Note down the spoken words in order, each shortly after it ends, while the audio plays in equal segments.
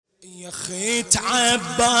يا خيت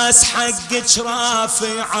عباس حقك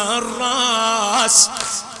رافع الراس،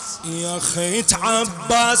 يا خيت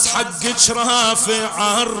عباس حقك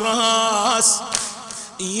رافع الراس،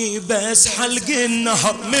 بس حلق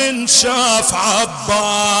النهر من شاف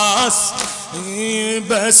عباس،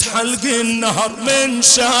 بس حلق النهر من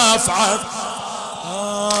شاف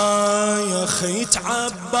يا خيت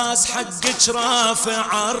عباس حقك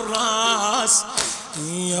رافع الراس،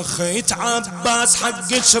 يا خيت عباس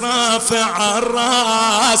حقك رافع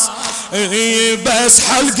الراس، بس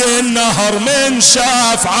حلق النهر من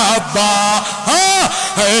شاف عباس،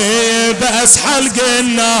 بس حلق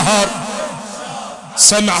النهر.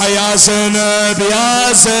 سمع يا زينب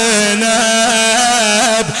يا زينب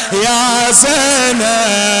يا زينب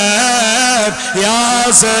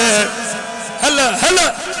يا زينب، هلا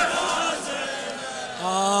هلا.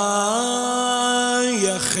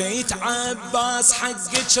 يا خيت عباس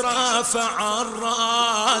حقك رافع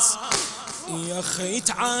الراس، يا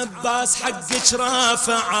خيت عباس حقك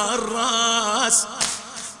رافع الراس،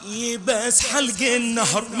 بس حلق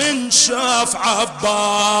النهر من شاف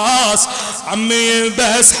عباس، عمي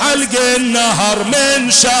بس حلق النهر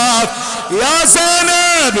من شاف. يا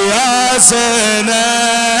زينب يا زينب،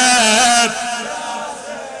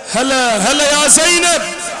 هلا هلا يا زينب.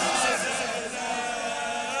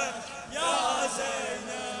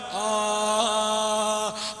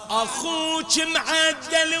 اخوك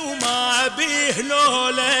معدل وما بيه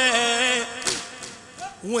لوله،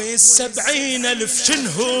 و70,000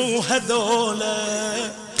 شنهو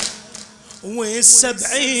هذولا،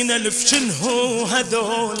 و70,000 شنهو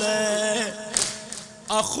هذولا.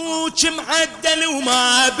 اخوك معدل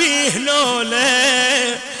وما بيه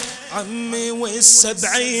لولا عمي،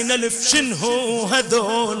 و70,000 شنهو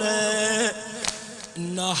هذولا.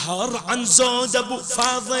 نهر عن زود ابو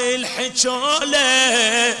فاضل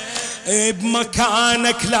حجوله،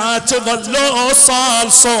 بمكانك لا تظل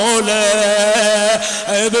صالصوله،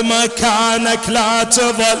 بمكانك لا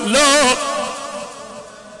تظل.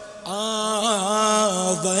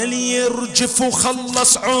 ظل يرجف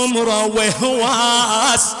وخلص عمره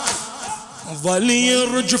وهواس، ظل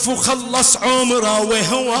يرجف وخلص عمره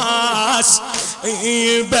وهواس،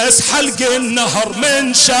 بس حلق النهر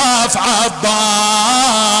من شاف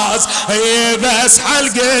عباس، بس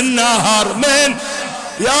حلق النهر من.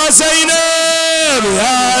 يا زينب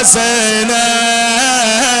يا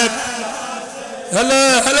زينب،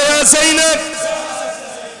 هلا هلا يا زينب.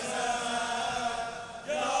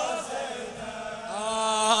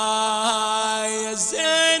 يا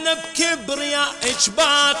زينب كبريائك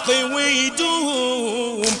باقي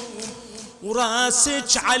ويدوم،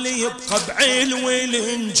 وراسك علي بقبع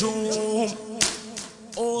النجوم،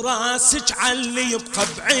 وراسك علي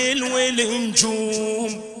بقبع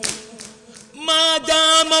النجوم. ما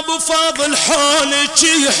دام ابو فاضل حولك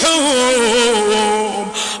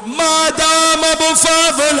يحوم، ما دام ابو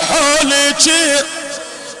فاضل حولك،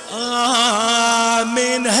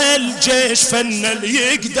 من هالجيش فنل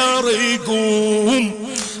يقدر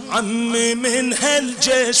يقوم، عمي من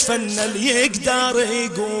هالجيش فنل يقدر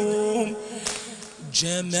يقوم.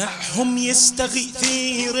 جمعهم يستغيث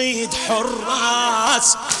يريد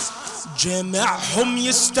حراس، جمعهم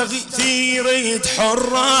يستغيث يريد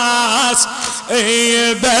حراس،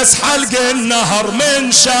 بس حلق النهر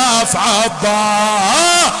من شاف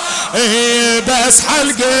عباس، بس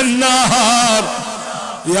حلق النهر.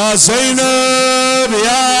 يا زينب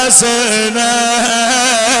يا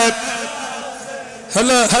زينب،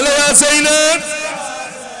 هلا هلا يا زينب.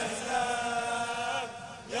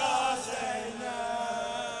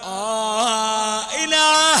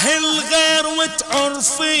 إله الغير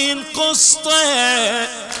وتعرفين قصته،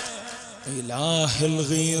 إله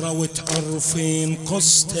الغيرة وتعرفين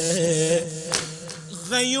قصته،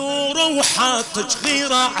 غيور وحاطج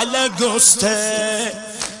غيرة على قصته.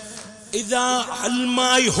 إذا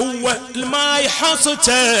الماي هو الماي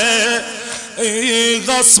حصته،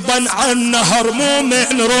 غصبا عن نهر مو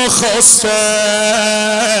من رخصته،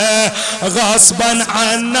 غصبا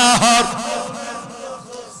عن نهر.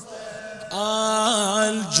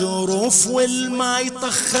 الجروف والماء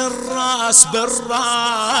طخ الراس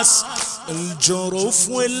بالراس، الجروف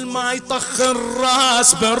والماء طخ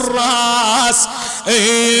الراس بالراس،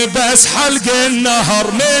 بس حلق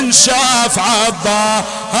النهر من شاف عباس،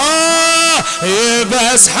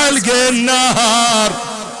 بس حلق النهر.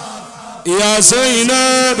 يا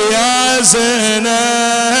زينب يا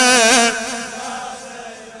زينب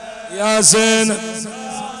يا زينب،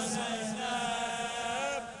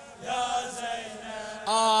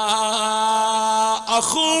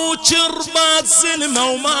 اخوك رباط زلمه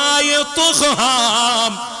وما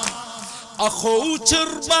يطغام، أخوك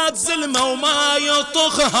رباط ظلمة وما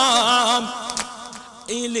يطغها،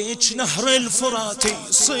 إليك نهر الفرات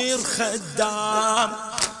يصير خدام،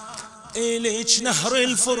 إليك نهر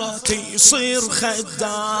الفرات يصير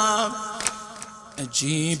خدام.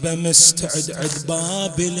 أجيبه مستعد عد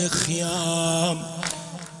باب الخيام،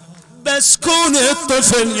 بس كون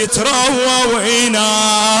الطفل يتروى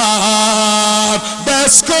وينام،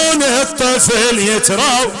 بس كون الطفل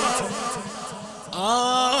يتروى.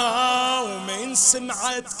 ومن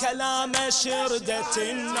سمعت كلامه شردت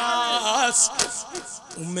الناس،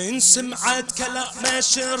 ومن سمعت كلامه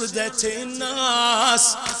شردت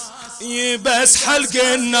الناس، يبس حلق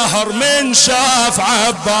النهر من شاف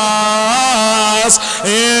عباس،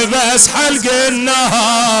 يبس حلق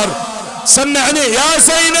النهر. سمعني يا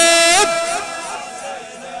زينب،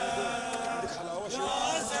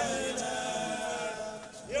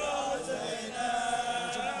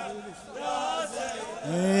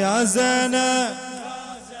 يا زينب